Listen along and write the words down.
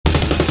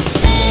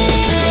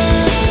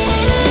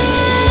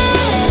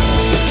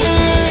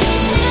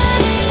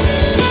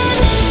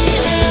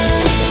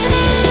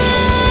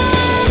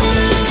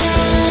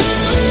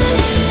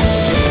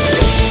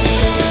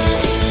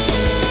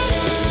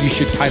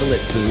title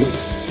it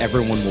Boobs,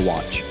 everyone will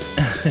watch.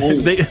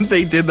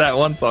 They did that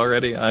once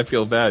already. I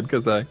feel bad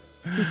because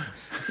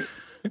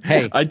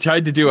Hey, I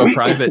tried to do a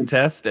private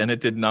test and it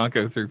did not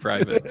go through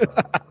private.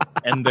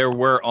 And there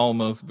were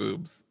almost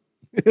boobs.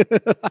 I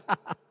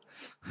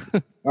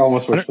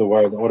almost wish there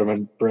were. That would have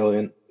been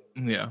brilliant.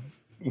 Yeah.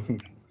 I mean,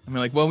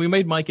 like, well, we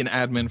made Mike an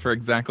admin for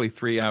exactly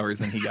 3 hours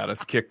and he got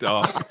us kicked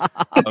off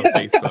of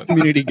Facebook.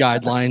 community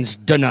guidelines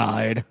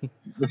denied.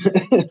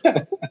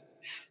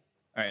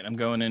 All right, I'm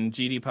going in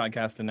GD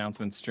podcast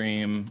announcement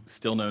stream.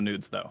 Still no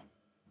nudes, though.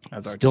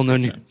 As our Still no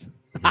description.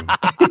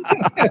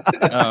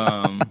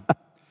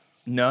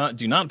 No,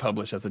 do not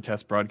publish as a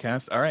test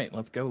broadcast. All right,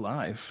 let's go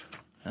live.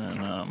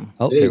 And,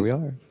 There we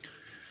are.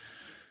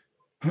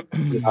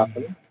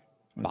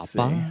 let's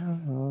see.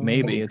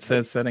 Maybe it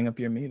says setting up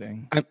your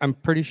meeting. I'm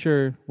pretty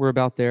sure we're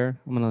about there.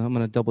 I'm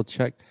gonna double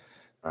check.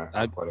 All right,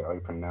 I've got it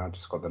open now.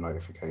 Just got the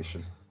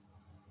notification,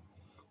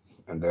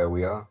 and there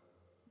we are.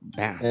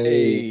 Bam.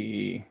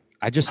 Hey.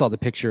 I just saw the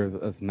picture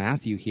of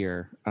Matthew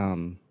here.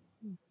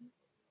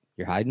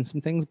 You're hiding some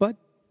things, bud?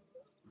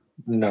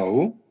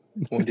 No.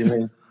 What do you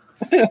mean?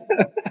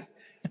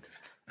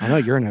 I know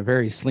you're in a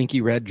very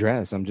slinky red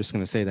dress. I'm just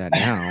going to say that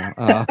now.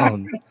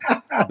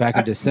 Back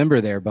in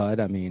December there,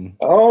 bud. I mean.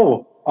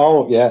 Oh,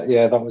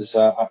 yeah. That was,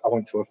 I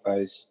went through a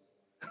phase.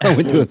 I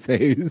went through a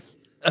phase.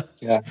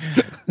 Yeah.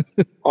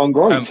 I'm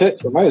growing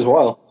tits, I may as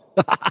well.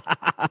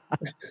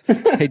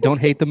 Hey, don't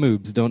hate the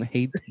moobs. Don't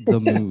hate the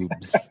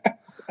moobs.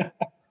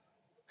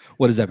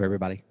 What is up,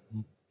 everybody?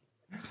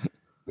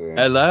 Yeah.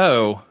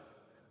 Hello.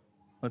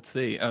 Let's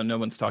see. Oh, no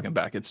one's talking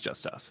back. It's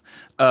just us.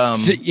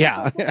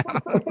 Yeah.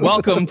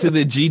 Welcome to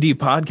the GD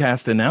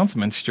podcast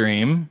announcement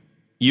stream.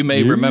 You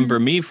may remember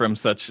me from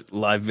such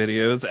live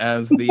videos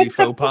as the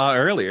faux pas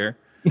earlier,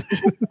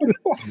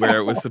 where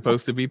it was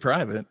supposed to be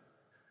private,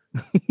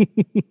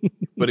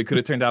 but it could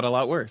have turned out a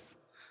lot worse.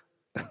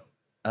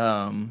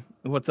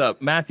 What's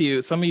up,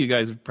 Matthew? Some of you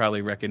guys would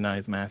probably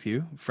recognize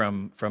Matthew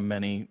from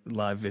many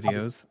live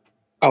videos.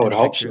 I would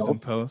hope pictures so.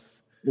 and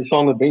posts. It's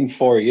only been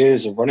 4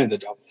 years of running the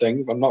damn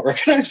thing. If I'm not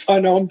recognized by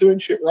now, I'm doing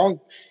shit wrong.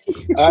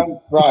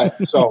 Right,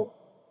 so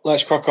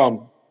let's crack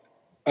on.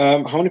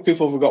 How many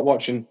people have we got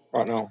watching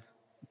right now?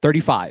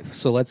 35.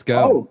 So let's go.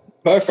 Oh,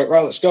 perfect.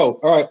 Right, let's go.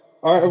 All right,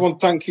 everyone,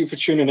 thank you for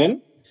tuning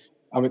in.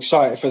 I'm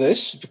excited for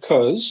this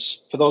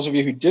because for those of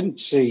you who didn't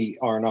see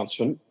our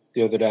announcement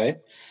the other day,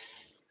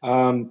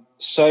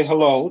 say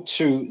hello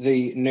to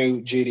the new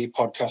GD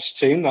podcast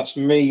team. That's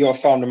me, your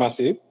founder,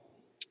 Matthew.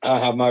 I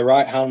have my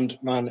right-hand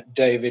man,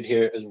 David,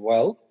 here as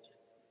well,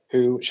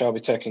 who shall be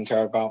taking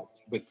care of a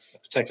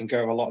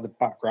lot of the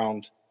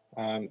background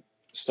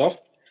stuff.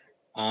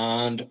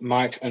 And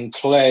Mike and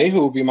Clay, who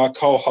will be my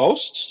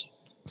co-hosts.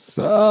 What's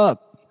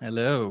up?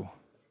 Hello.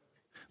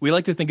 We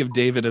like to think of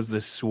David as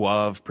the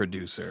suave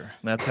producer.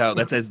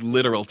 That's his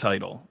literal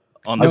title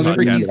on the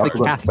Remember, podcast. he's the I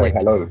forgot to say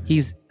Catholic. hello.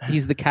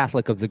 He's the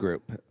Catholic of the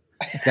group.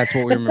 That's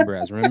what we remember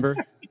as. Remember?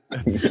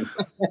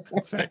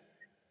 That's right.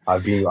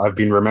 I've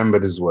been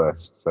remembered as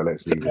worst, so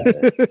let's leave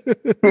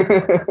it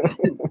there.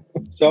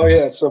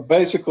 So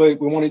basically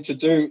we wanted to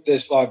do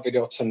this live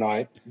video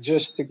tonight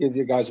just to give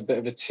you guys a bit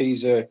of a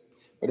teaser,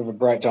 bit of a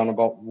breakdown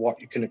about what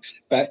you can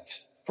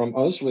expect from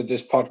us with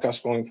this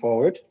podcast going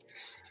forward.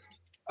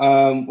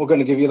 We're going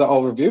to give you that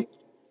overview,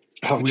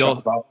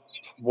 about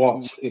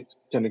what it's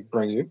going to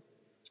bring you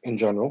in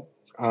general,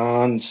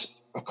 and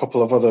a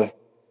couple of other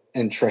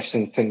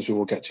interesting things we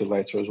will get to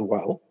later as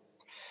well.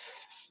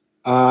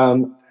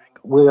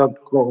 We are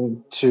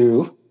going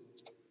to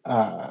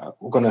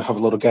have a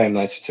little game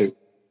later too,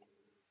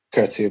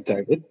 courtesy of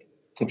David,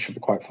 which should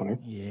be quite funny.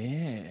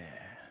 Yeah.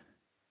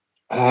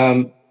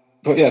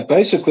 But yeah,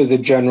 basically the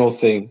general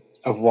theme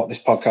of what this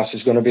podcast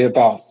is going to be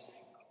about.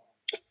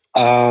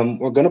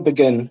 We're going to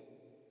begin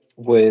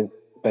with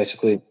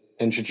basically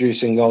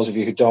introducing those of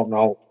you who don't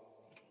know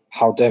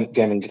how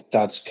Gaming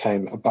Dads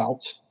came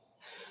about.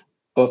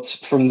 But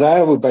from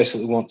there, we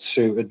basically want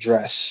to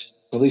address,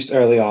 at least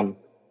early on,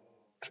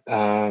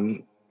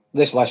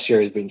 this last year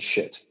has been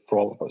shit for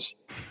all of us.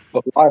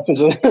 But life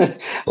as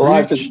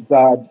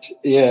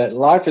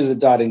a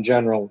dad in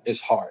general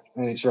is hard,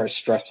 and it's very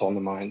stressful on the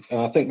mind.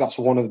 And I think that's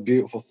one of the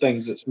beautiful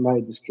things that's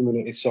made this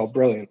community so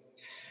brilliant.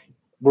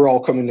 We're all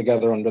coming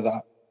together under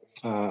that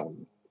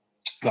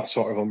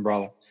sort of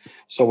umbrella.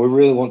 So we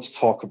really want to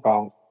talk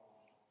about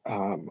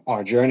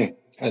our journey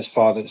as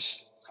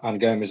fathers and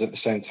gamers at the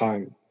same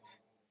time.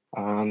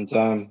 And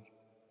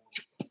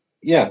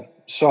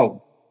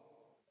so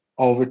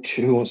over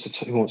to who wants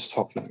to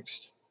talk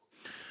next?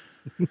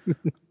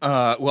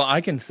 Well, I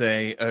can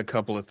say a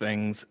couple of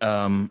things.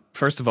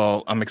 First of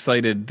all, I'm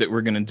excited that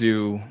we're going to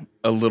do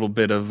a little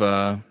bit of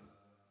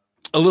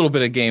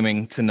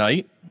gaming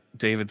tonight.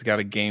 David's got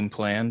a game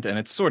planned, and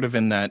it's sort of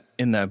in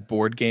that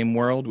board game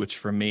world, which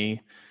for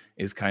me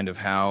is kind of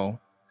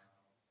how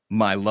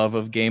my love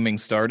of gaming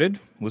started,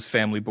 was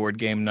family board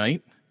game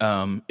night.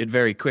 It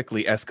very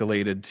quickly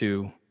escalated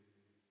to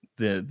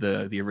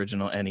the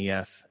original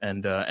NES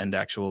and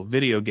actual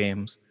video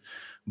games,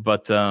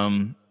 but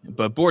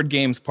board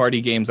games,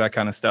 party games, that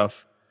kind of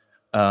stuff,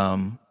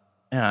 Yeah,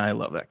 I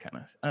love that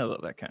kind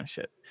of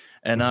shit.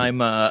 And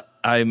I'm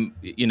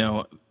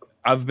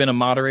I've been a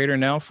moderator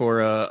now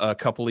for a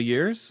couple of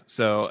years.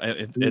 So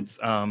it's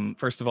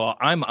first of all,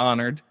 I'm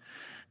honored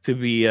to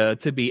be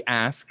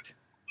asked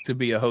to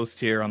be a host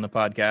here on the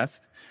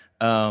podcast.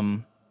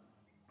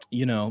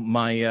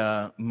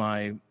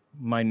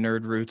 My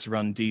nerd roots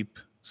run deep,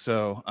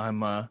 so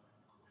I'm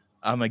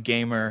a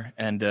gamer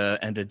and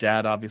a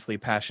dad, obviously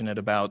passionate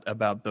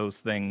about those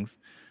things.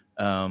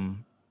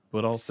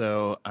 But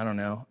also, I don't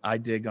know, I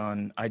dig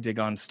on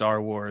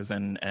Star Wars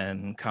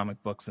and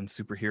comic books and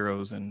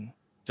superheroes and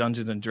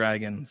Dungeons and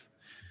Dragons,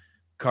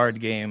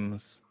 card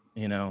games,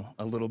 a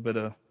little bit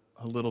of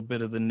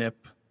the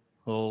nip,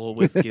 a little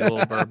whiskey, a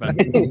little bourbon,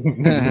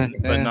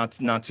 but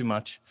not too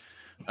much.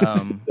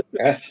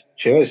 Yes,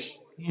 cheers.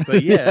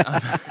 But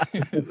yeah,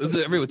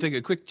 everyone take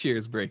a quick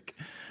cheers break.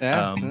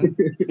 Yeah.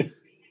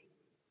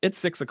 It's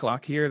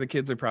 6:00 here. The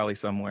kids are probably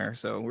somewhere,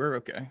 so we're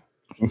okay.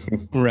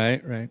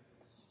 Right.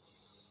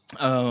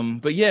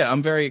 But yeah,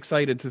 I'm very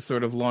excited to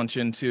sort of launch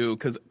into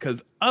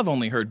because I've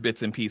only heard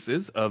bits and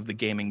pieces of the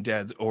Gaming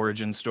Dad's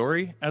origin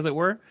story, as it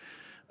were.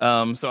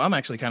 So I'm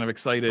actually kind of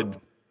excited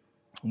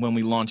when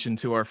we launch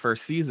into our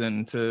first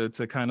season to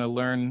kind of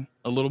learn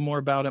a little more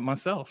about it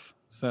myself.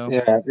 So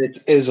yeah,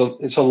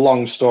 it's a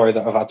long story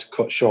that I've had to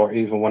cut short,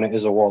 even when it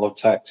is a wall of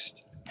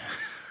text.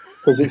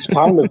 Because it's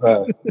kind of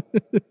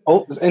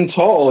in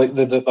total,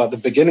 the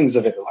beginnings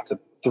of it, like a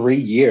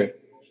 3-year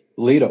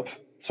lead up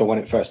to when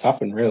it first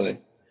happened,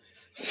 really.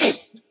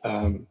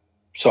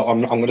 So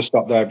I'm going to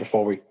stop there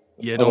before we.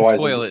 Yeah, don't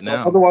spoil it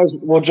now. Otherwise,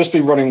 we'll just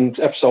be running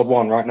episode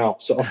 1 right now.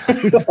 So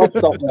I'll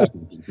stop there.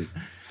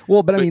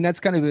 Well, but I mean, that's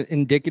kind of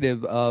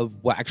indicative of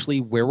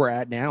actually where we're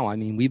at now. I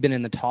mean, we've been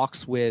in the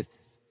talks with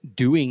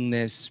doing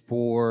this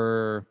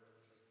for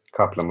a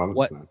couple of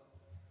months now.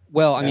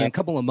 Well, I mean, a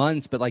couple of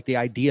months, but like the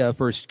idea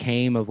first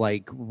came of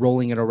like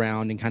rolling it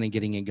around and kind of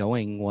getting it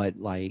going.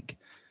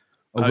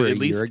 Over a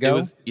year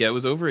ago? It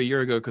was over a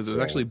year ago because it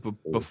was actually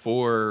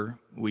before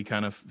we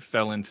kind of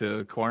fell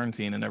into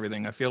quarantine and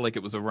everything. I feel like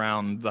it was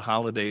around the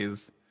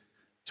holidays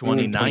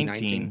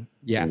 2019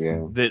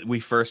 that we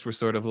first were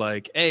sort of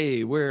like,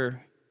 hey, we're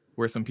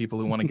some people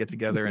who want to get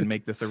together and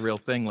make this a real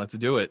thing. Let's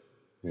do it.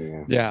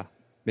 Yeah.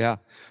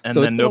 And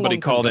so then nobody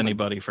called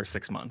anybody for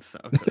 6 months. So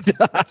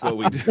that's what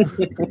we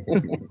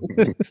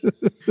do.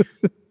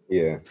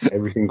 Yeah,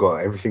 everything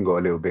got a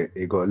little bit.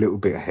 It got a little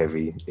bit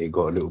heavy. It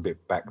got a little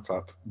bit backed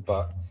up.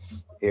 But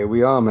here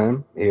we are,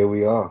 man. Here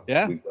we are.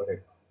 Yeah, we got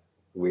it.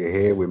 We're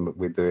here.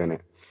 We're doing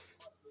it.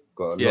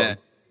 Got a lot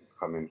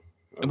coming.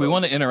 And we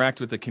want to interact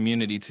with the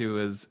community too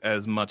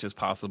as much as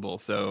possible.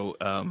 So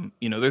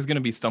there's going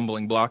to be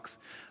stumbling blocks.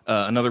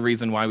 Another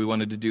reason why we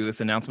wanted to do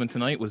this announcement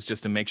tonight was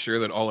just to make sure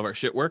that all of our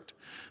shit worked,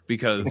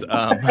 because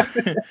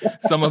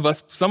some of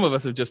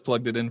us have just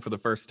plugged it in for the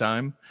first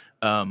time.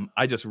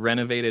 I just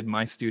renovated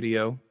my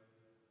studio.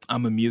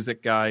 I'm a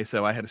music guy,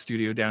 so I had a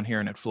studio down here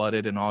and it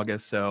flooded in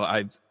August. So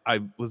I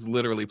was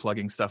literally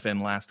plugging stuff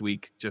in last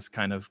week, just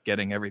kind of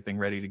getting everything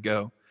ready to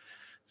go.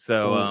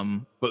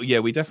 So, but yeah,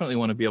 we definitely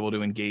want to be able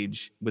to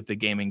engage with the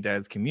Gaming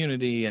Dads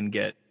community and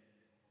get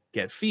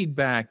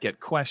feedback, get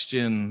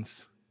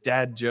questions,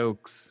 dad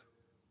jokes,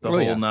 the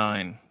whole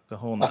nine.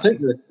 I think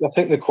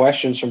the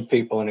questions from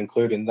people and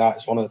including that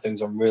is one of the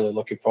things I'm really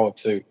looking forward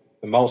to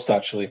the most.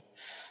 Actually,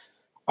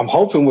 I'm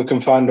hoping we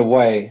can find a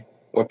way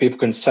where people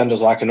can send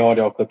us like an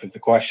audio clip of the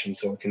question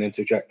so we can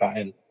interject that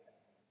in.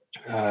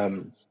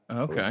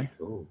 Okay,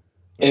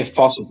 if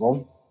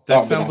possible.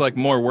 That sounds like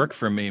more work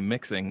for me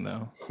mixing,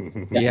 though.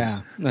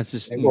 Yeah, that's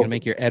just going to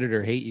make your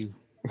editor hate you.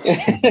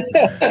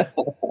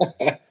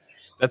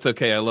 That's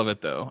okay. I love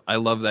it, though. I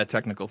love that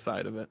technical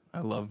side of it.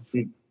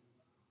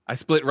 I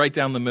split right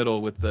down the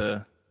middle with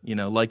the,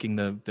 liking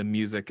the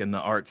music and the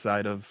art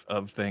side of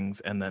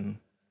things, and then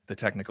the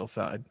technical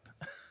side.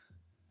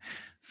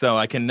 So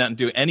I cannot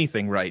do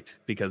anything right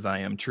because I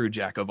am true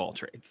jack of all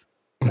trades.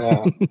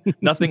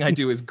 Nothing I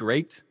do is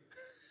great.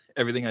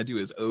 Everything I do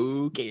is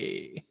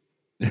okay.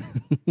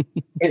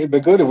 It'd be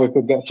good if we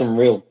could get some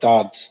real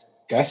dad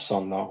guests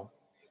on, though.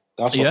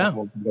 That's what I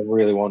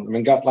really want. I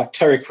mean, like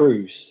Terry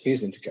Crews,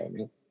 he's into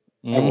gaming.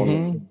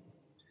 Everyone,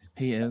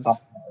 he is.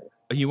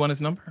 You want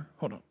his number?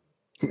 Hold on.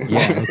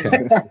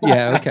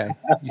 Yeah, okay.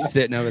 You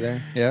sitting over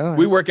there? Yeah.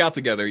 We work out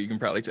together. You can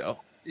probably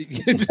tell.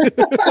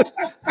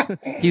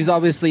 He's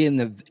obviously in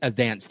the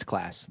advanced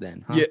class,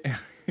 then. Huh?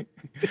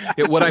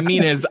 Yeah. What I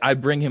mean is, I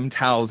bring him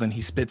towels and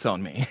he spits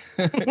on me.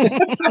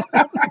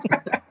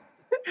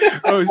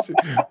 Oh, shit.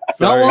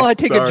 Not while I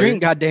take a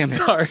drink, goddammit.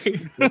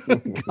 Sorry.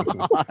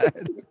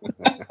 God.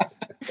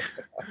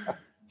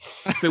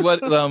 So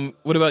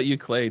what about you,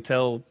 Clay?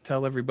 Tell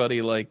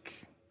everybody, like,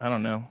 I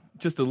don't know,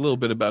 just a little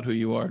bit about who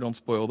you are. Don't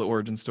spoil the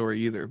origin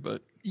story either,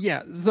 but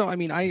yeah. So I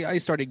mean, I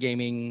started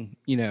gaming,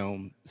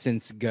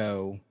 since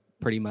Go,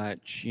 pretty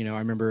much. I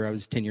remember I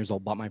was 10 years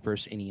old, bought my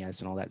first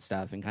NES and all that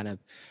stuff, and kind of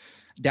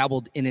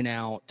dabbled in and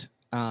out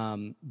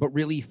but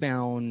really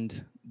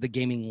found the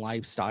gaming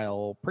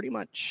lifestyle pretty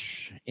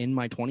much in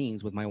my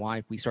 20s with my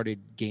wife. We started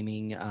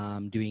gaming,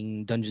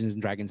 doing Dungeons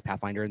and Dragons,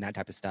 Pathfinder, and that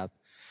type of stuff,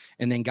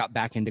 and then got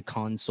back into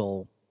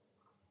console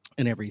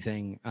and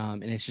everything.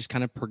 And it's just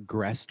kind of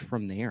progressed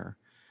from there.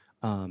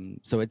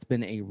 So it's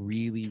been a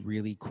really,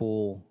 really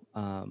cool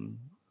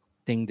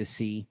thing to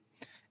see.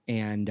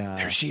 And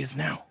there she is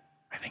now.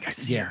 I think I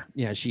see her.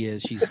 Yeah, she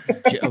is. She's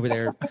over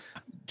there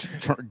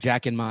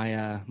jacking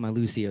my my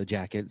Lucio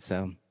jacket.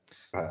 So,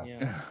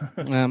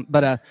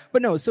 but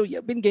no. So yeah,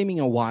 been gaming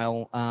a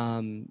while.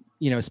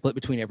 Split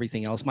between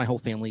everything else. My whole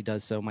family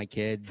does so. My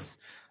kids.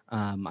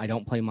 I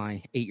don't play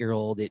my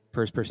 8-year-old at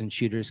first-person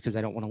shooters because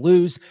I don't want to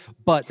lose,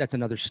 but that's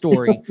another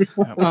story.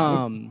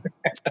 But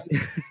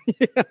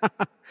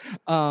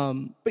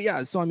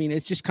yeah, so I mean,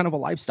 it's just kind of a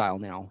lifestyle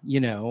now.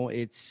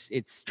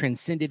 It's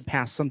transcended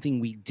past something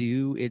we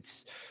do.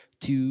 It's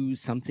to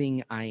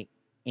something I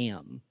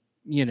am.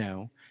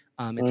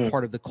 It's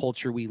part of the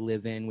culture we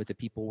live in with the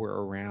people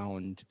we're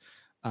around.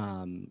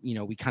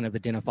 We kind of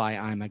identify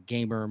I'm a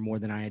gamer more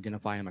than I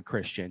identify I'm a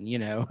Christian.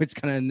 It's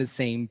kind of in the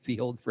same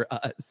field for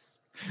us.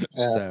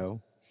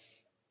 So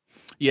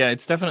yeah,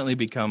 it's definitely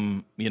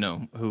become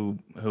who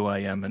I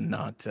am, and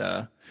not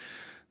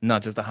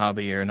just a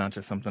hobby or not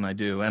just something I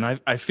do. And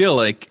I feel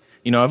like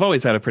I've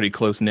always had a pretty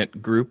close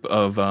knit group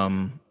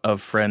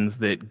of friends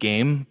that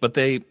game, but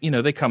they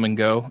come and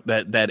go.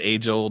 That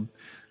age old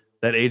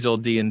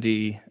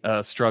D&D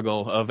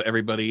struggle of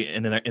everybody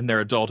in their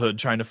adulthood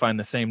trying to find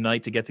the same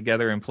night to get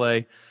together and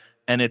play.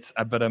 And it's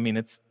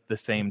the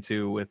same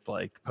too with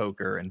like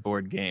poker and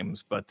board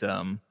games, but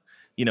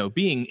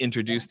being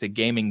introduced to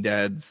gaming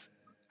dads,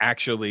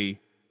 actually,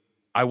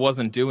 I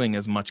wasn't doing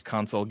as much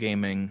console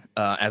gaming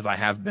as I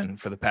have been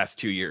for the past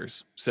 2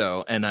 years.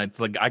 So, and I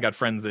got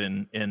friends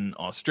in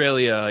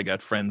Australia, I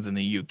got friends in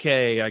the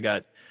UK,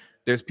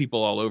 there's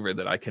people all over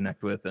that I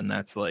connect with, and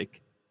that's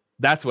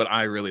what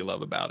I really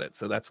love about it.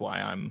 So that's why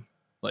I'm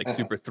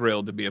super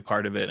thrilled to be a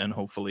part of it and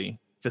hopefully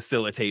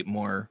facilitate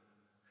more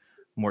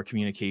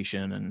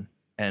communication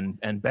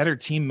and better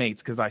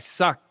teammates, because I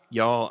suck.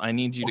 Y'all, I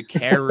need you to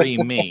carry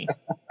me.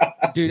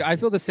 Dude, I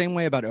feel the same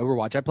way about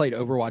Overwatch. I played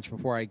Overwatch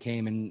before I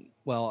came, and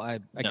I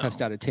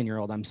cussed out a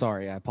 10-year-old. I'm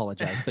sorry. I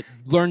apologize. But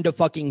learn to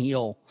fucking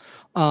heal.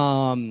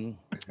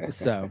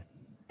 So.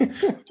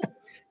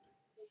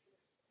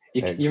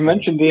 You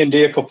mentioned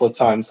D&D a couple of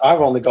times.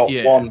 I've only got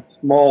one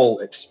small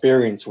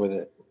experience with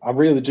it. I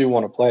really do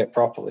want to play it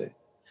properly.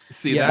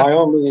 See, my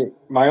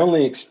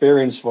only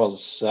experience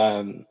was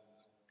when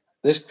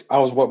I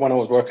was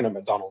working at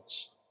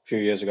McDonald's a few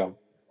years ago.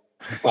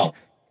 Well,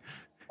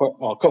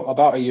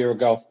 about a year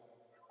ago,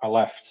 I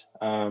left.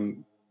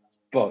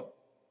 But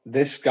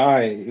this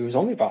guy, he was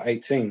only about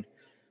 18,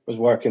 was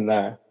working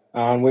there.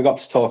 And we got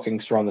to talking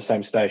because we're on the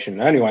same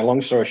station. Anyway,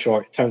 long story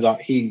short, it turns out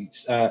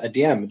he's a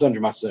DM, a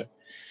Dungeon Master,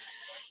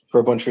 for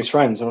a bunch of his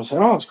friends. And I was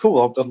like, it's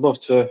cool. I'd love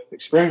to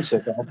experience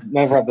it, but I've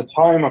never had the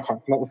time. I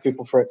can't connect with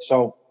people for it.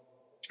 So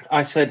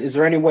I said, is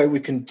there any way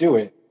we can do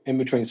it in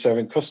between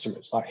serving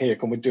customers? Like, here,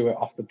 can we do it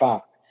off the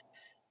bat?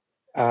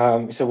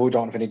 He said, well, we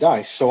don't have any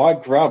dice. So I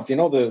grabbed, the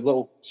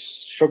little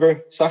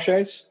sugar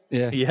sachets?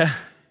 Yeah.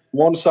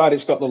 One side,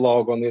 it's got the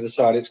logo. On the other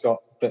side, it's got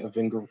a bit of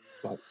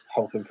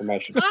health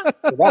information.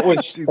 So that was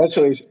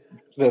essentially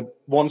the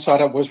one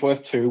side was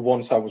worth 2,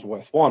 one side was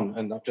worth 1.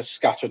 And I've just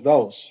scattered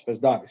those as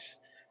dice.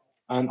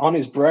 And on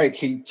his break,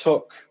 he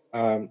took,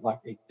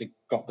 he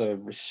got the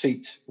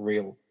receipt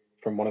reel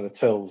from one of the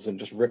tills and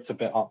just ripped a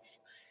bit off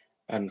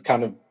and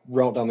kind of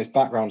wrote down this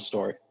background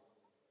story.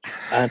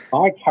 And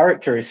my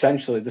character,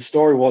 essentially, the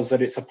story was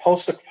that it's a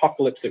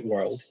post-apocalyptic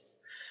world.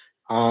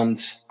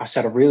 And I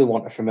said, I really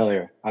want a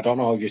familiar. I don't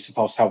know if you're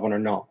supposed to have one or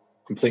not.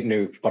 Complete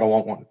noob, but I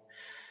want one.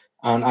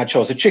 And I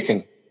chose a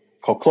chicken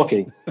called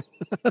Clucky.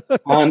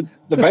 And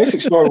the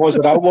basic story was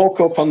that I woke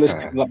up on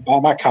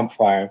my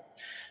campfire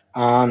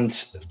and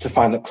to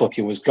find that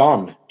Clucky was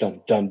gone.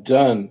 Dun, dun,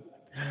 dun.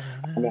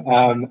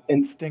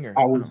 And stingers.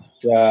 I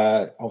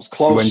was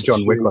close. You went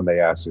John Wick on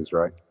their asses,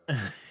 right?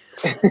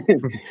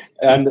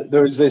 And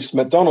there was this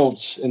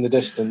McDonald's in the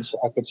distance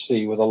I could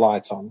see with a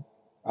light on.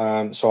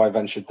 So I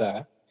ventured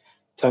there.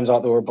 Turns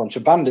out there were a bunch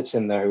of bandits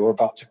in there who were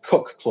about to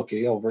cook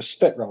Clucky over a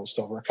spit roast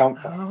over a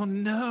campfire. Oh,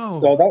 no.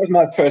 So that was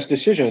my first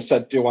decision. I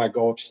said, do I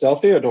go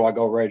stealthy or do I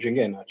go raging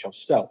in? I chose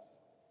stealth.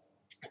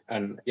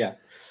 And yeah.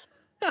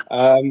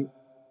 Long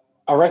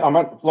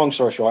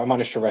story short, I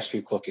managed to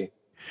rescue Clucky.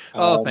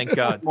 Oh, thank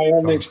God. My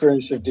only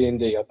experience of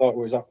D&D, I thought it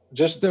was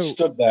just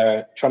stood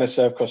there trying to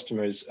serve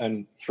customers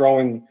and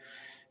throwing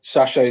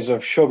sachets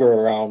of sugar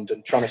around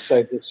and trying to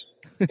save this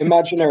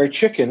imaginary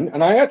chicken.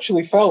 And I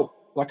actually felt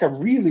like I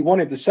really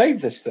wanted to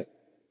save this thing.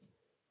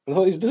 I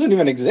thought this doesn't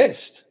even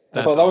exist.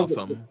 That's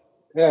awesome.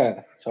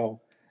 So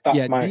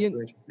that's my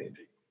experience of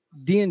D&D.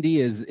 D&D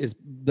is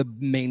the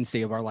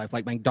mainstay of our life.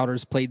 Like, my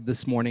daughters played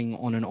this morning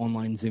on an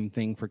online Zoom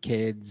thing for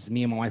kids.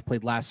 Me and my wife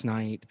played last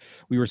night.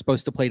 We were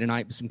supposed to play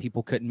tonight, but some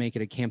people couldn't make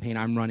it. A campaign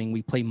I'm running,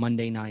 we play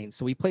Monday night.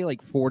 So we play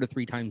like 4 to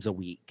 3 times a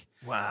week.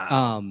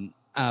 Wow.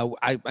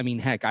 I mean,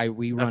 heck,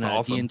 we run That's a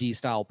awesome. D&D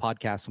style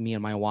podcast, me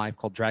and my wife,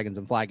 called Dragons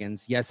and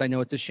Flagons. Yes, I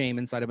know it's a shame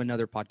inside of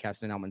another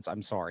podcast announcements.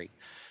 I'm sorry,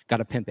 got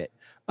to pimp it.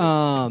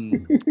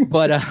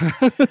 But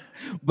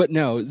but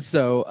no.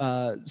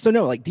 So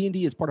no, like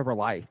D&D is part of our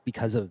life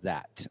because of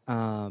that.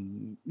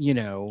 You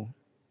know.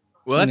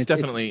 Well, and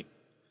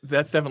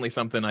that's definitely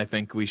something I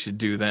think we should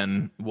do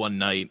then one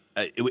night.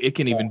 It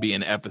can even be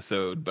an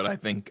episode, but I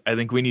think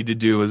we need to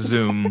do a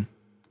Zoom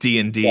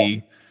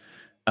D&D.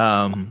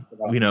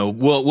 You know,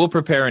 we'll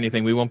prepare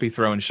anything. We won't be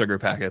throwing sugar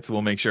packets.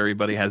 We'll make sure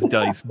everybody has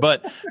dice.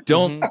 But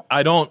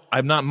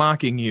I'm not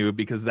mocking you,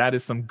 because that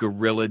is some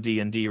guerrilla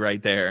D&D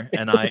right there.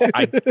 And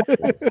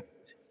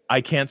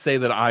I can't say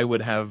that I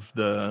would have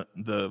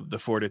the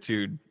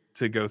fortitude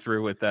to go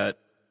through with that,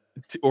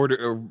 to order,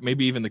 or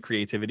maybe even the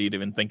creativity to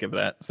even think of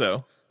that.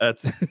 So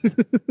that's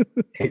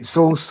it's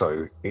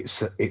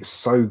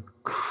so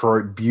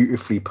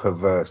beautifully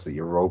perverse that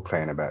you're role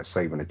playing about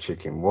saving a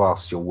chicken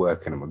whilst you're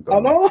working at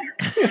McDonald's.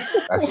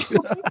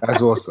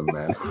 That's awesome,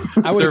 man.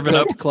 I would Serving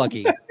have up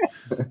Clucky.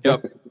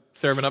 Yep,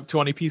 serving up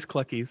 20-piece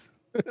Cluckies.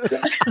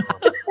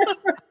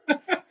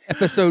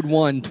 Episode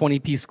 1,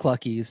 20-piece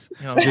Cluckies.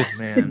 Oh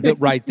man,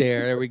 Right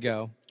there we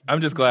go. I'm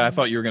just glad. I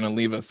thought you were going to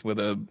leave us with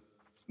a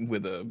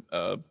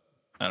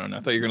I don't know.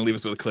 I thought you were going to leave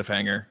us with a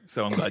cliffhanger.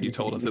 So I'm glad you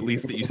told us at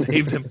least that you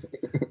saved him.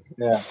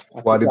 Yeah.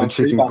 Why did the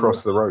chicken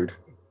cross the road?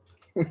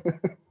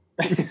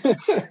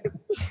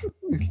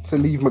 To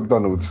leave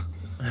McDonald's.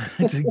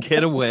 To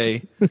get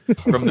away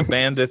from the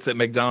bandits at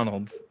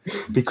McDonald's.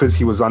 Because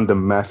he was under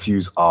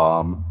Matthew's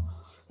arm.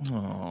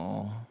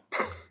 Oh.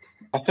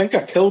 I think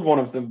I killed one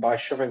of them by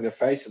shoving their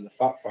face in the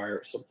fat fire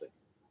or something.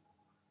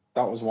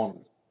 That was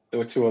one. There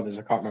were two others.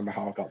 I can't remember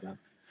how I got them.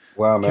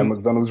 Wow, man,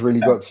 McDonald's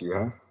really got to you,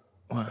 huh?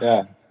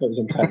 Yeah, it was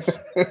intense.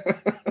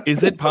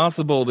 Is it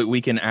possible that we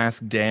can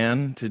ask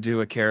Dan to do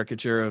a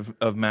caricature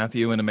of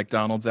Matthew in a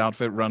McDonald's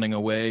outfit running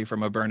away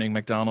from a burning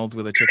McDonald's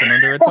with a chicken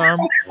under its arm?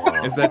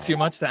 Wow. Is that too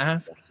much to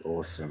ask? That's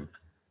awesome.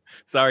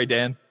 Sorry,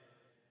 Dan.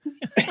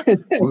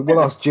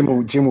 We'll ask Jim.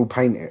 Will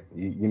paint it.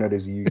 You know,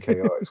 there's a UK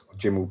artist called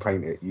Jim will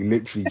paint it. You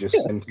literally just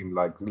send him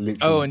like literally.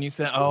 Oh, and you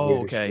said,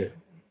 okay. Shit.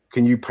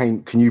 Can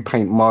you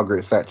paint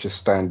Margaret Thatcher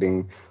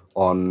standing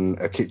on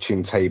a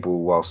kitchen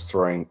table whilst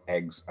throwing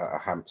eggs at a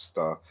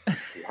hamster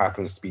who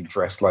happens to be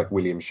dressed like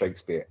William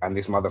Shakespeare, and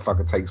this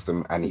motherfucker takes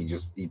them and he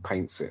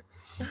paints it.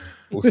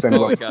 We'll send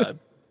Oh my God.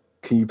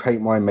 Can you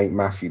paint my mate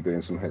Matthew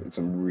doing some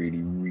really,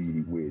 really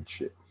weird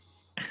shit?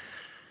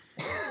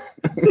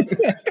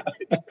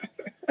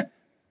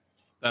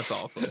 That's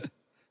awesome.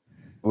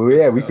 Well,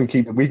 yeah, we can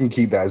keep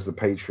that as the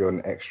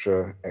Patreon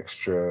extra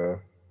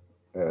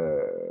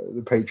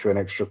the Patreon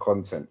extra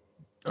content.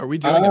 Are we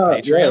doing a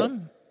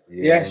Patreon? Yeah,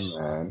 Yes.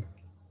 Man.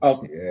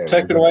 Oh, Yeah,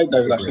 take it away,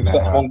 though. figuring That's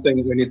that out. one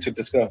thing we need to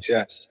discuss.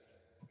 Yes.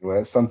 Well,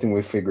 it's something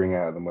we're figuring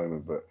out at the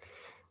moment, but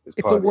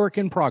It's a work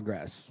in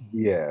progress.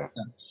 Yeah.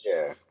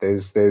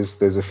 There's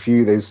a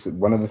few. There's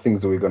one of the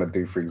things that we're going to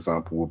do, for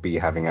example, will be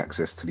having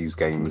access to these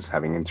games,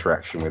 having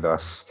interaction with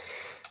us,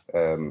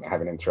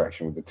 having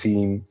interaction with the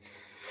team,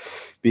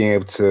 being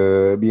able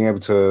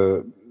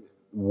to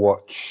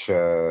watch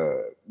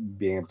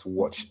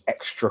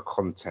extra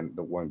content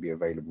that won't be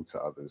available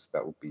to others.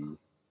 That will be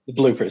The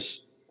bloopers.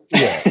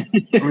 yeah,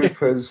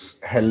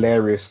 bloopers,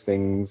 hilarious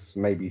things,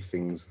 maybe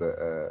things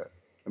that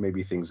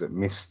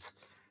missed,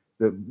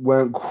 that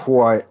weren't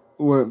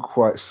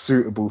quite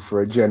suitable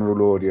for a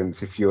general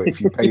audience. If you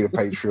pay the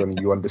Patreon,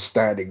 you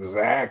understand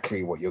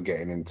exactly what you're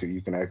getting into.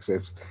 You can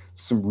access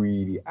some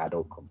really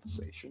adult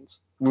conversations.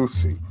 We'll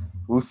see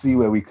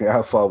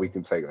how far we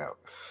can take that.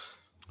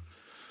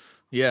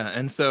 Yeah,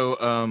 and so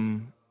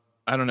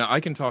I don't know. I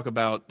can talk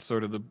about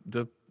sort of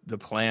the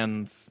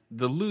plans,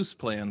 the loose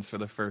plans for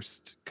the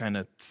first kind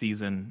of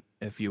season,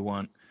 if you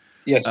want.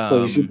 Yes,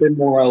 please. You've been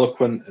more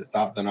eloquent at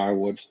that than I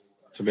would,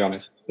 to be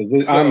honest.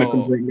 I'm a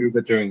complete noob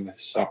at doing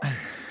this. So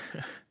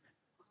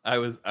I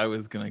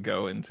was gonna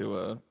go into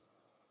a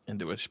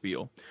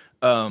spiel.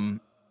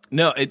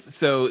 No, it's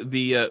so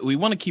we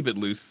want to keep it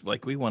loose.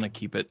 Like we want to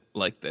keep it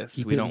like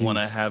this. We don't want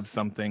to have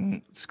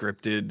something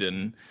scripted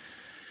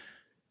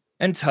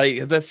and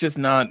tight. That's just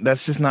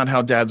not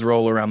how dads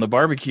roll around the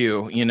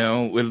barbecue, you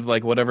know, with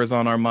like whatever's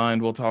on our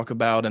mind we'll talk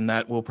about, and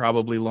that will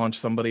probably launch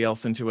somebody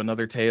else into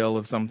another tale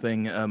of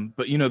something.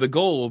 But you know, the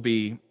goal will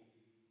be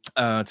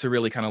to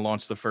really kind of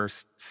launch the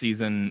first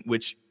season,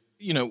 which,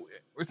 you know,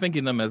 we're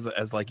thinking them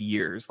as like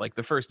years, like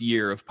the first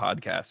year of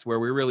podcasts, where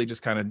we really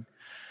just kind of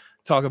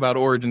talk about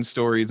origin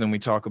stories, and we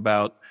talk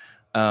about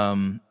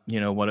you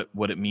know,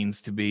 what it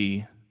means to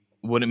be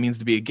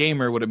a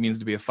gamer, what it means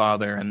to be a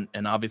father,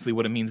 and obviously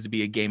what it means to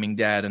be a gaming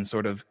dad, and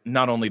sort of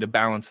not only to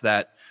balance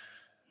that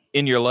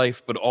in your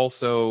life, but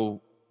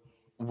also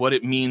what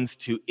it means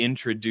to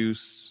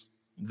introduce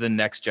the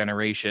next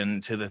generation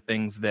to the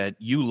things that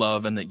you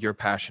love and that you're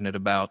passionate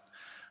about.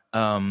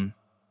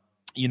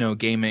 You know,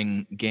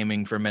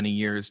 gaming for many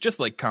years, just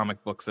like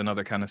comic books and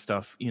other kind of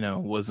stuff, you know,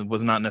 was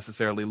not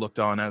necessarily looked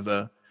on as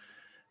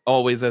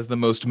always as the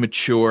most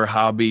mature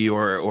hobby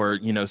or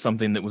you know,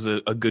 something that was a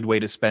good way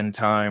to spend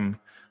time.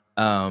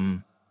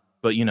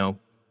 but you know,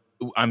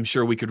 I'm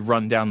sure we could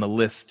run down the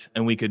list,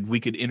 and we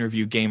could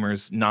interview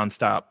gamers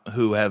nonstop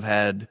who have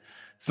had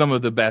some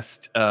of the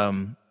best,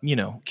 you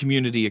know,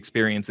 community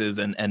experiences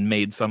and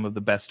made some of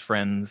the best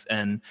friends,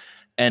 and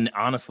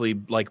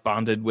honestly, like,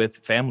 bonded with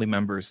family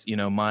members. You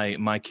know, my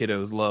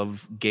kiddos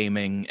love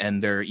gaming,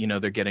 and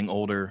they're getting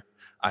older.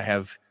 I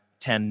have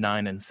 10,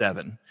 9, and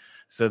 7,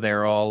 so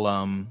they're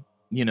all,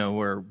 you know,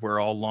 we're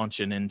all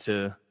launching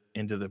into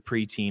the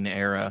preteen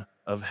era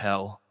of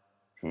hell,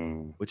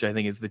 which I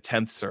think is the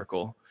 10th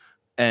circle.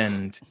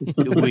 And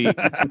we,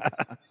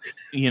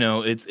 you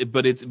know,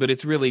 but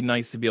it's really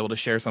nice to be able to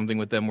share something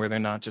with them where they're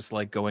not just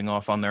like going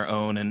off on their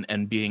own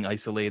and being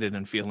isolated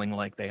and feeling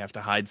like they have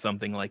to hide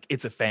something. Like,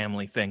 it's a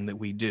family thing that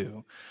we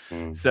do.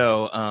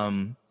 So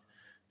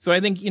I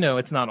think, you know,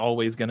 it's not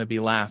always going to be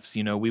laughs.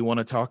 You know, we want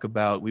to talk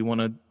about, we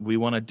want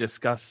to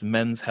discuss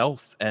men's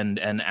health and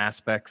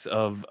aspects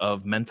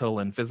of mental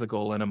and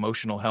physical and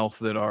emotional health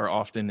that are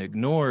often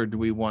ignored.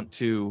 We want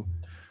to,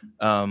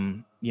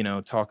 you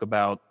know, talk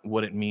about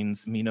what it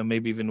means, you know,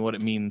 maybe even what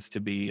it means to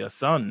be a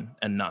son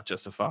and not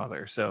just a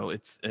father. So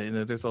it's, you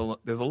know, there's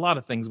a lot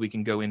of things we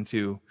can go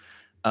into,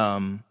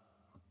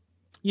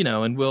 you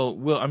know, and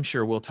we'll I'm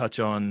sure we'll touch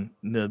on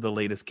the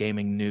latest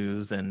gaming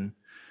news and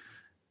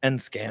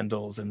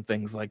scandals and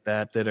things like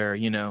that are,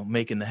 you know,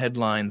 making the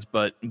headlines,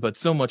 but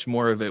so much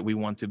more of it we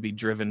want to be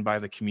driven by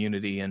the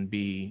community and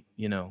be,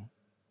 you know,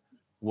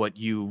 what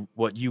you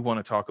want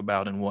to talk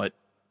about, and what,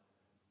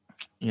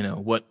 you know,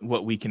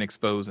 what we can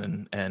expose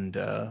and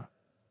yeah,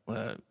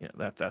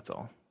 that's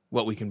all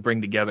what we can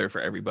bring together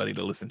for everybody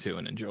to listen to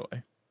and enjoy.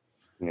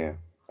 Yeah,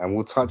 and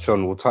we'll touch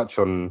on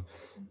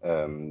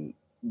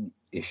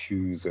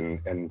issues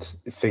and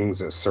things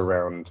that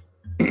surround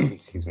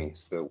excuse me,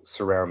 that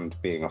surround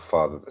being a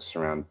father, that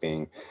surround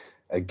being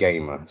a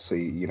gamer. So,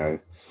 you know,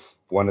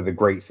 one of the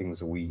great things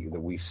that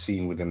we've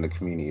seen within the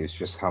community is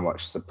just how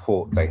much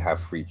support they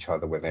have for each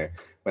other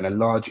when a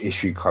large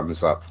issue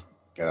comes up.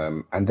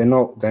 And they're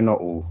not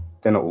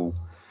all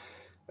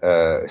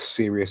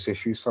serious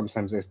issues.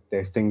 Sometimes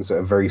they're things that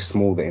are very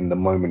small that in the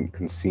moment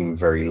can seem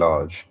very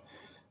large.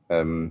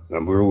 And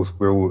we're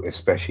all,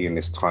 especially in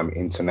this time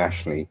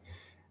internationally,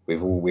 we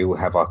all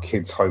have our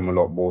kids home a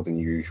lot more than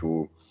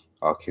usual.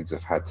 Our kids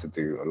have had to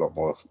do a lot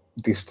more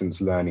distance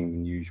learning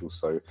than usual.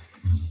 So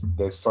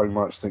there's so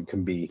much that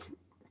can be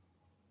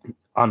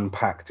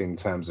unpacked in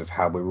terms of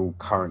how we're all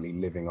currently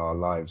living our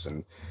lives,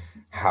 and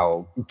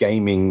how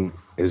gaming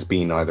has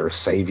been either a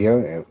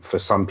savior for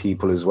some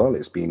people as well.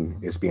 It's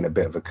been a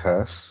bit of a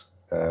curse.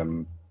 I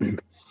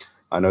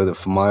know that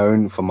for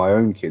my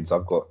own kids,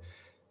 I've got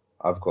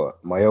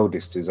my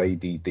eldest is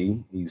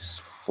ADD.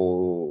 He's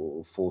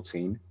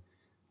 14.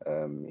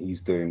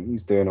 He's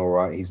doing all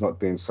right. He's not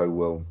doing so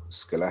well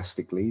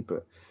scholastically,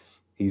 but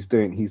he's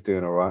doing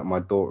all right. My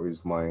daughter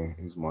is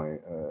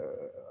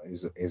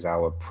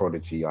our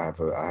prodigy. I have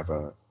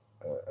a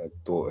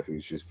daughter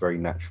who's just very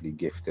naturally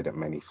gifted at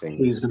many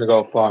things. She's gonna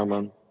go far,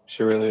 man.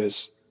 She really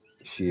is.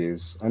 She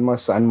is, and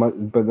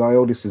but my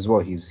oldest as well.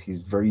 He's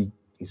an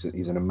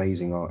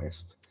amazing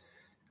artist,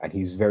 and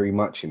he's very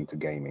much into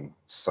gaming.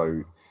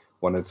 So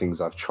one of the things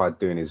I've tried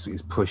doing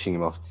is pushing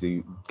him off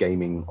to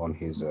gaming on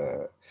his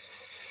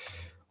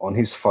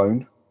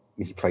phone.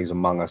 He plays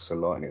Among Us a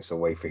lot, and it's a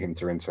way for him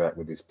to interact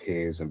with his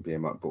peers and be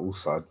him up. But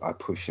also, I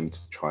push him to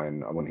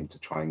I want him to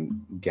try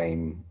and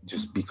game,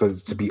 just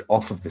because, to be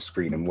off of the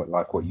screen, and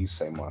like what you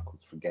say, Michael,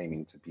 for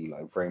gaming to be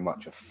like very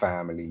much a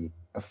family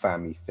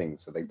thing,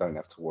 so they don't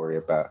have to worry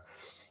about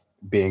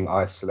being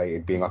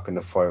isolated, being up in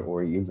the phone,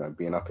 or, you know,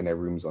 being up in their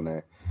rooms on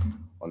their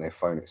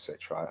phone,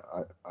 etc.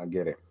 I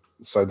get it.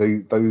 So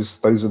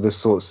those are the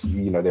sorts,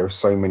 you know, there are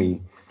so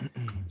many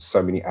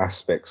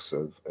aspects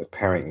of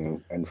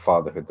parenting and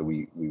fatherhood that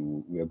we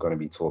are going to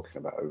be talking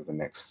about over the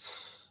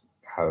next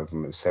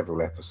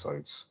several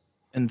episodes.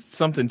 And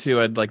something too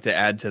I'd like to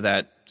add to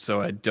that,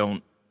 so I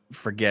don't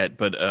forget,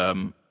 but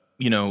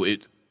you know,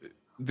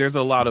 there's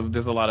a lot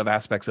of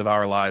aspects of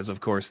our lives, of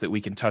course, that we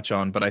can touch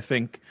on, but I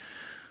think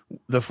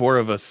the four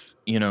of us,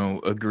 you know,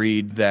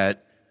 agreed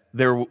that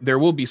there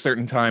will be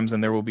certain times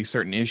and there will be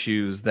certain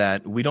issues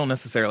that we don't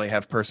necessarily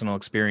have personal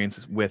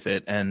experience with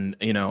it, and,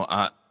 you know,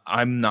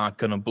 I'm not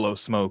going to blow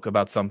smoke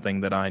about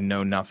something that I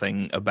know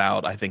nothing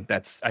about. I think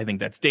that's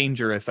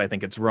dangerous. I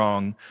think it's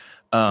wrong.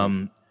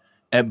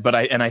 But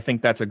I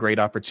think that's a great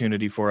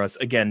opportunity for us,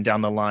 again,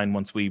 down the line,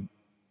 once we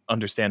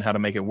understand how to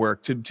make it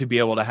work, to be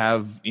able to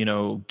have, you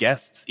know,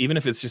 guests, even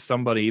if it's just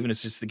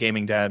a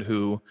gaming dad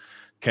who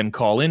can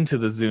call into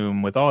the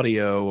Zoom with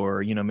audio,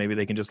 or, you know, maybe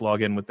they can just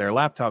log in with their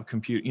laptop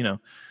computer, you know,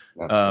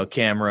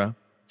 camera.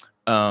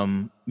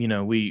 You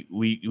know,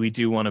 we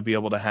do want to be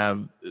able to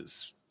have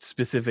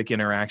specific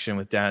interaction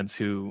with dads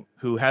who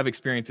have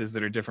experiences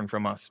that are different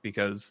from us,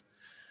 because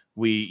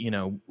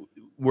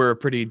we're a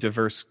pretty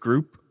diverse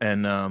group,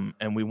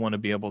 and we want to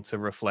be able to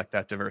reflect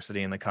that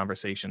diversity in the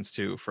conversations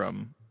too,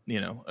 from, you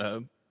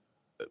know,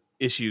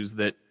 issues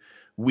that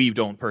we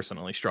don't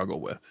personally struggle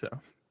with. So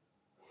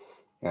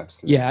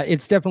Absolutely. Yeah,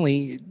 it's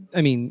definitely,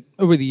 I mean,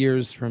 over the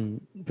years from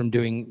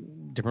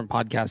doing different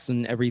podcasts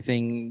and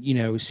everything,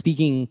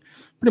 speaking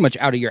pretty much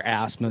out of your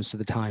ass most of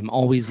the time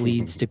always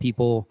leads to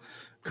people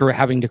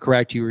having to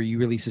correct you, or you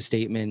release a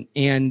statement,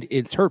 and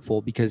it's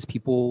hurtful because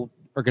people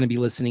are going to be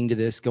listening to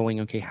this going,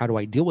 okay, how do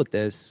I deal with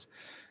this?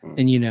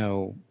 And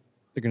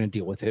they're going to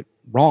deal with it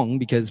wrong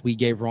because we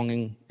gave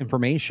wrong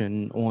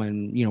information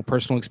on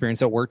personal experience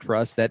that worked for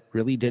us that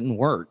really didn't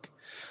work.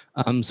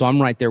 So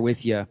I'm right there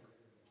with you,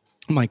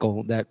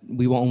 Michael, that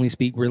we will only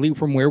speak really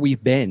from where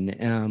we've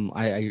been.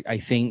 I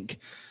think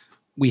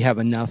we have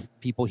enough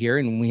people here,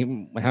 and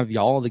we have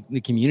y'all,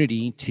 the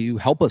community, to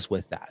help us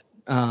with that.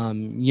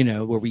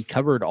 Where we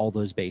covered all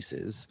those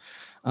bases.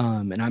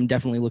 And I'm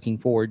definitely looking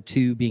forward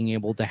to being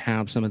able to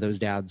have some of those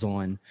dads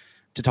on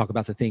to talk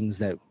about the things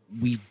that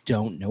we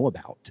don't know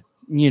about,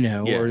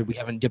 or we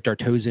haven't dipped our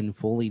toes in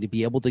fully, to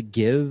be able to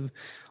give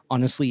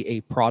honestly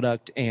a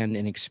product and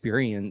an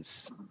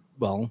experience,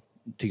 well,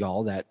 to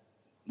y'all that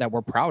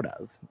we're proud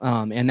of,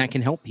 and that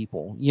can help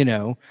people,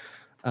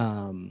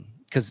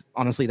 because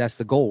honestly, that's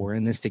the goal. We're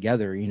in this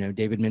together.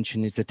 David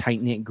mentioned it's a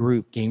tight-knit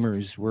group.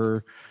 Gamers,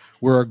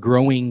 we're a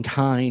growing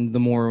kind the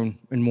more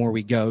and more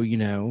we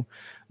go,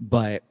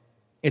 but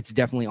it's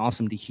definitely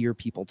awesome to hear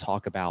people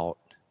talk about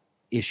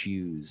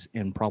issues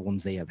and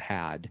problems they have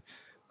had,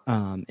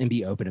 and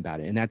be open about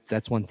it. And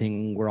that's one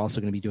thing we're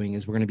also going to be doing,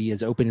 is we're going to be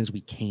as open as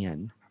we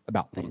can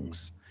about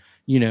things.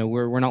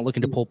 We're not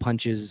looking to pull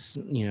punches.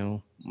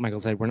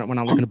 Michael said we're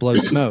not looking to blow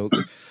smoke,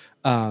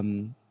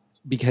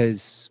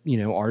 because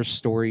our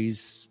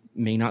stories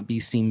may not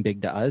seem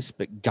big to us,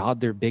 but God,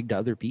 they're big to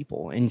other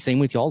people. And same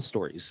with y'all's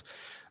stories.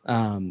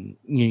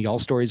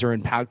 Y'all's stories are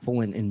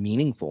impactful and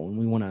meaningful, and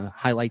we want to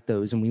highlight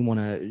those, and we want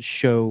to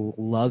show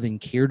love and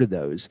care to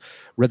those,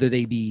 whether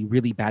they be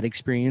really bad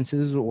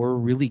experiences or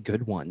really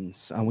good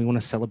ones. We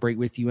want to celebrate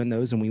with you in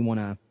those, and we want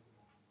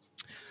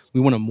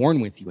to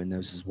mourn with you in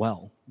those as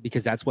well,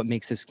 because that's what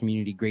makes this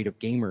community great of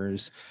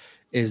gamers,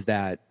 is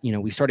that,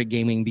 we started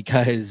gaming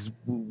because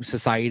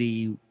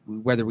society,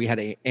 whether we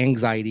had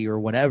anxiety or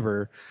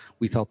whatever,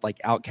 we felt like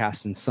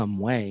outcast in some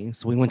way.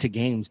 So we went to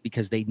games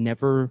because they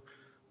never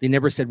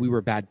said we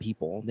were bad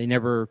people. They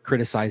never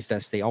criticized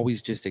us. They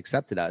always just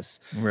accepted us.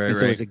 Right,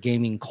 so as a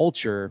gaming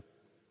culture,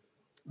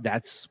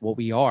 that's what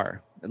we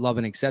are. Love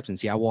and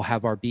acceptance. Yeah, we'll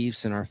have our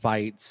beefs and our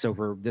fights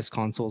over this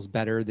console's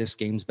better, this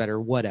game's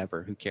better,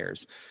 whatever. Who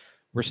cares?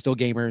 We're still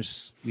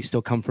gamers. We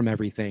still come from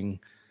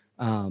everything.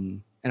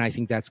 And I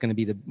think that's going to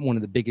be one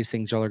of the biggest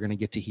things y'all are going to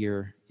get to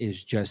hear,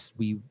 is just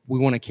we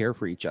want to care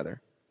for each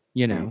other,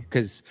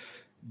 because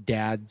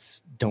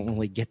dads don't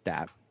really get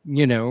that,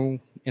 in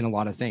a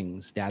lot of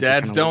things.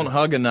 Dads don't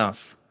hug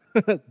enough.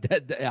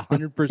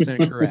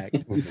 100% correct.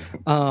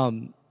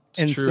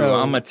 It's true. So,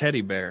 I'm a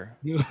teddy bear.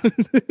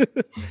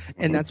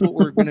 And that's what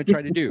we're going to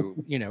try to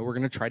do. We're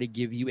going to try to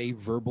give you a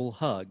verbal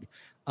hug.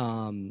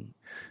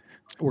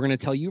 We're going to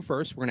tell you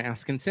first. We're going to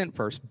ask consent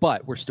first,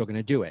 but we're still going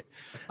to do it.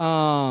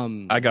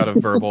 I got a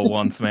verbal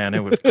once, man.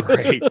 It was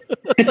great.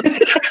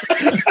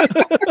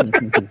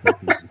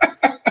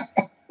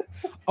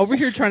 Over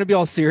here trying to be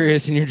all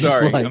serious, and you're just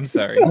sorry. like, I'm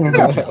sorry.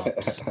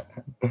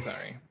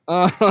 Sorry.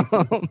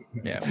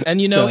 Yeah. And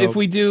if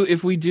we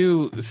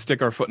do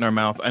stick our foot in our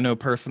mouth, I know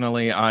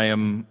personally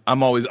I'll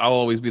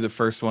always be the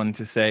first one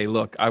to say,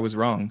 look, I was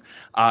wrong.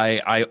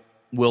 I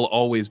will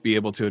always be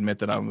able to admit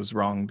that I was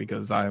wrong,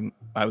 because I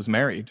was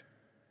married.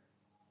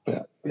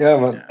 Yeah,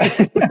 man.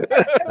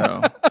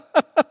 So.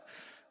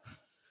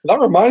 That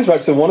reminds me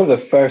actually, one of the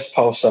first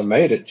posts I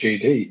made at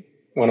GD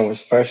when I was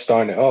first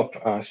starting it up.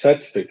 I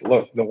said to people,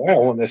 look, the way I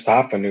want this to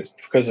happen is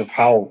because of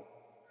how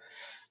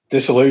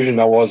disillusioned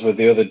I was with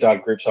the other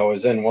dad groups I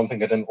was in. One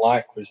thing I didn't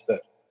like was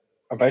that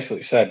I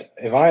basically said,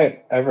 if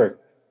I ever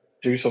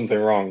do something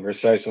wrong or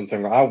say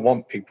something wrong, I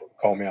want people to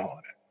call me out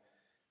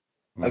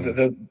on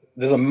it.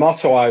 There's a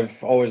motto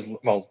I've always,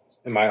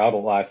 in my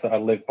adult life, that I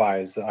live by,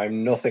 is that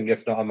I'm nothing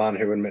if not a man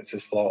who admits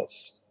his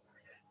flaws.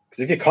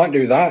 Because if you can't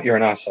do that, you're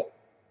an asshole.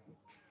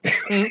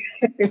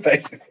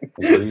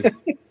 Basically.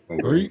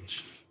 Agreed.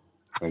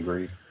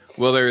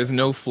 Well, there is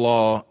no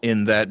flaw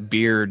in that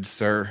beard,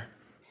 sir.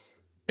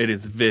 It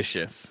is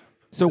vicious.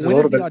 So when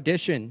is the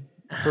audition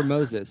for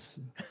Moses?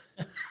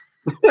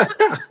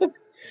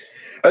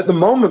 At the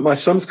moment, my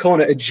son's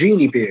calling it a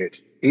genie beard.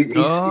 He's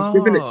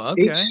given it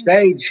each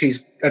stage.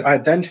 He's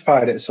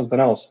identified it as something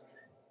else.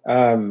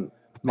 My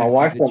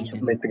wife wants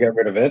me to get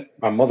rid of it.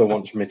 My mother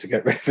wants me to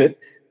get rid of it.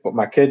 But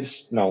my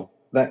kids, no.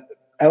 That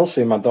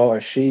Elsie, my daughter,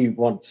 she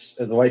wants,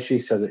 as the way she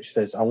says it, she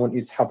says, I want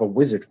you to have a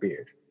wizard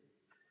beard,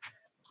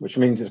 which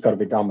means it's got to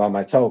be down by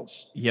my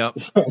toes. Yep.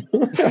 This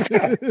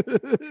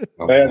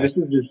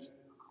is just,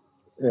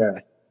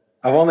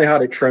 I've only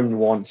had it trimmed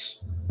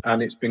once,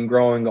 and it's been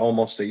growing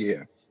almost a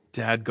year.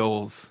 Dad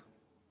goals.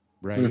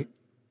 Right.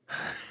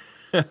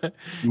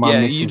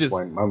 My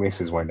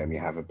missus won't let me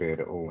have a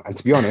beard at all. And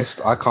to be honest,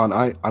 I can't.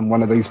 I'm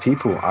one of those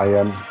people.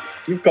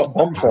 You've got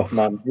bumps off,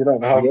 man. You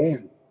don't have.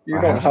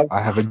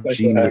 I have a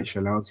gene which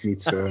allows me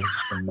to.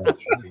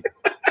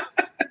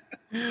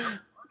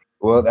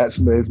 Well,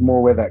 there's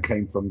more where that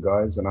came from,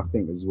 guys, and I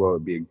think as well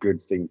it'd be a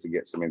good thing to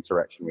get some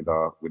interaction with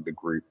the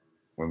group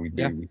when we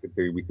do. Yeah. We could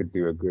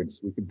do a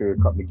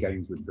couple of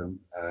games with them.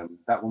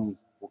 That one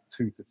was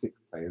 2 to 6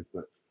 players,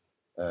 but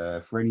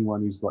for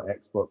anyone who's got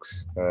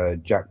Xbox,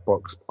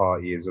 Jackbox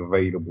Party is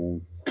available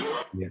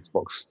in the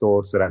Xbox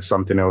store, so that's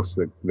something else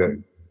that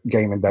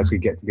gaming dads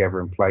could get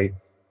together and play.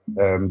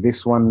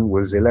 This one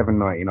was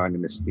 $11.99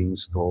 in the Steam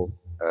store.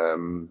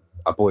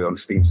 I bought it on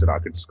Steam so that I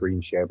could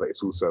screen share, but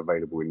it's also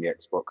available in the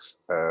Xbox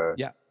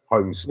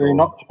home store. You're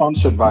not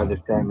sponsored by this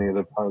game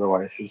either, by the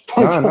way.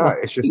 No,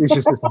 it's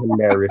just a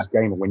hilarious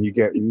game. When you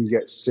get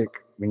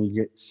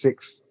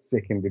 6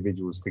 sick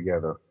individuals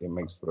together, it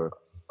makes for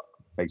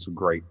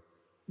great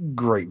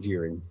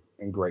viewing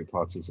and great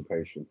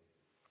participation.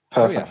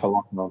 Perfect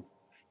for lockdown.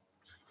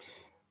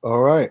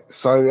 All right,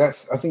 so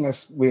I think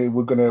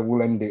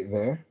we'll end it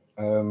there.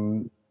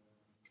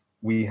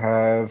 We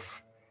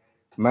have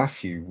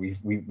Matthew.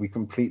 We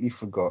completely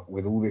forgot,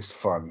 with all this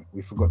fun,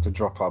 we forgot to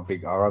drop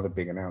our other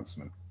big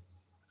announcement.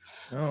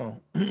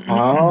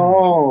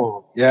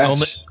 Oh,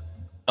 yes.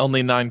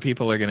 Only 9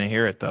 people are going to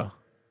hear it though.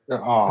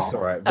 Oh, That's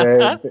all right.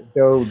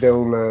 They'll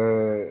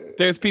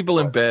There's people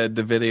in bed.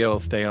 The video will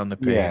stay on the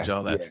page.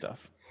 All that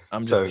stuff.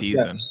 I'm just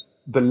teasing.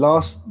 The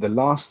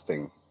last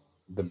thing,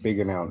 the big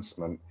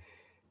announcement,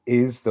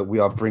 is that we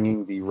are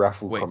bringing the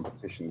raffle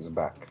competitions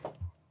back.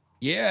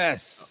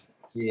 Yes.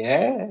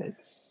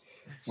 Yes.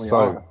 We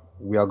are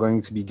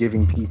going to be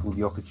giving people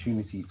the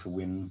opportunity to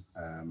win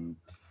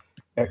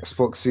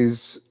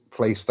Xboxes,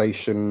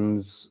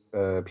 PlayStations,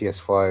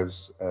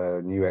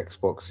 PS5s, new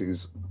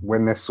Xboxes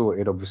when they're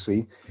sorted,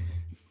 obviously.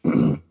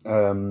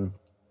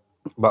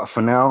 But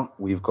for now,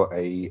 we've got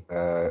a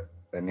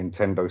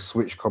Nintendo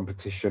Switch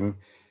competition,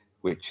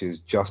 which is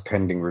just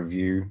pending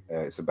review.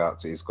 It's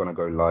going to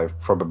go live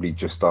probably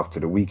just after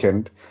the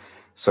weekend.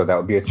 So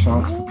that'll be a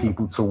chance for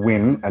people to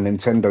win a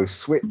Nintendo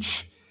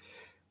Switch,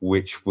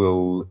 which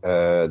will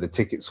the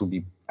tickets will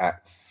be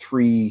at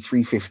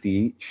 $350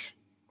 each.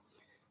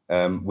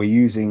 We're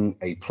using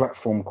a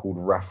platform called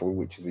Raffle,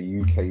 which is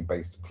a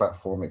UK-based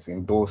platform. It's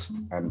endorsed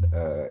and,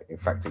 in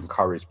fact,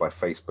 encouraged by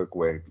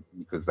Facebook,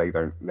 because they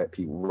don't let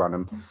people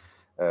run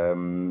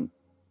them.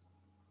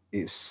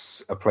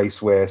 It's a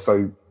place where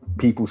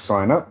people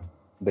sign up.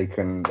 They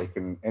can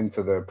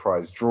enter the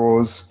prize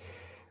draws.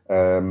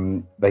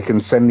 They can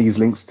send these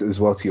links as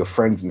well to your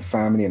friends and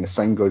family, and the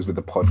same goes with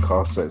the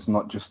podcast. So it's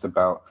not just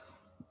about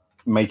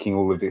making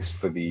all of this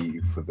for the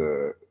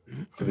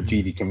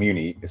GD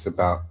community. It's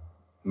about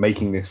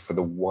making this for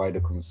the wider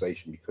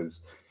conversation,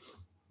 because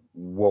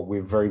what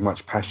we're very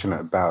much passionate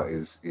about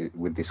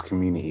with this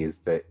community is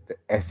the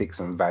ethics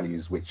and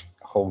values which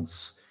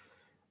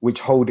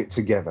hold it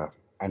together.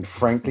 And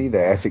frankly,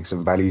 the ethics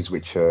and values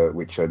which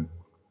are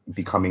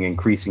becoming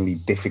increasingly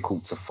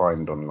difficult to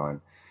find online.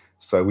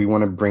 So we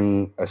want to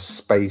bring a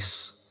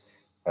space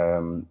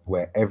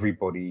where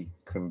everybody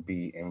can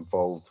be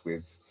involved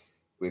with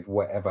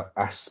whatever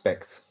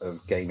aspect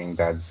of gaming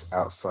dads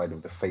outside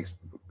of the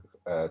Facebook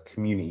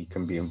community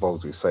can be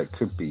involved with. So it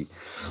could be,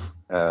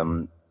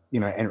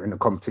 entering a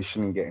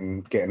competition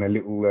and getting a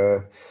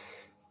little,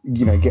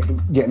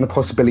 getting the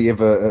possibility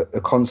of a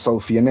console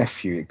for your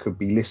nephew. It could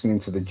be listening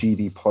to the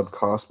GD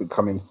podcast, but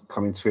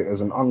coming to it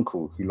as an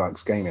uncle who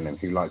likes gaming and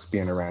who likes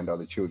being around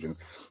other children.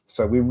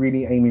 So we're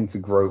really aiming to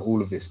grow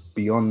all of this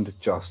beyond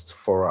just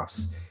for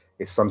us.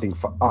 It's something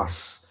for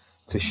us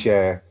to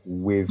share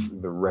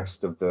with the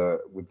rest of the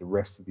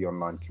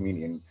online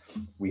community, and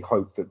we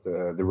hope that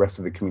the rest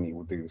of the community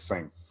will do the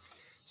same.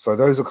 So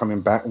those are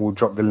coming back. We'll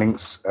drop the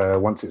links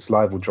once it's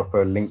live. We'll drop a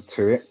link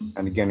to it,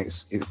 and again,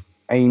 it's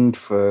aimed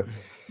for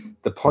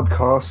the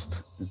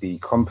podcast, the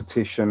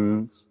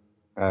competitions,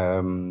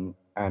 and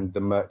the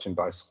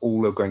merchandise.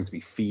 All are going to be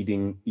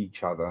feeding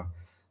each other,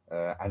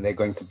 and they're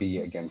going to be,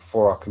 again,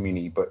 for our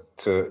community, but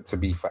to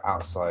be for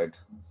outside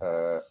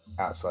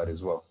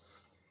as well.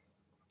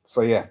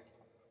 So yeah,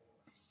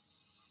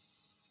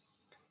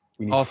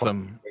 we need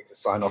awesome to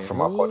sign off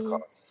from our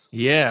podcast.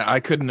 Yeah, I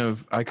couldn't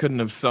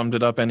have summed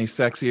it up any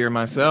sexier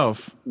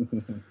myself.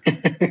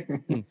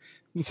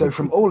 So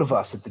from all of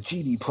us at the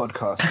GD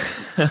podcast,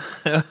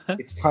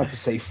 it's time to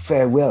say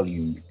farewell,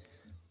 you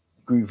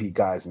groovy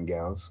guys and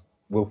gals.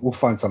 We'll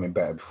find something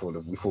better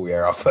before we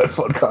air our third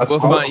podcast.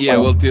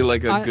 We'll do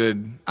like a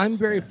good. I'm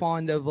very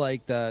fond of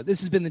this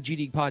has been the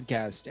GD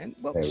podcast, and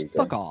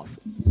fuck off.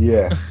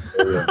 Yeah.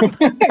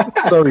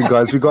 Sorry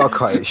guys, we gotta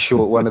cut it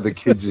short. One of the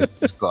kids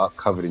just got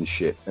covered in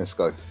shit. Let's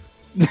go.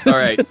 All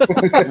right,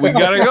 we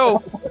gotta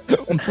go.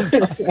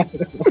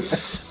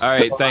 All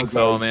right, thanks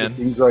all, man. It's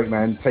been great,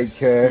 man. Take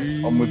care.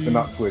 Onwards and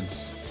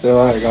upwards. See you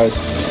later,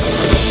 guys.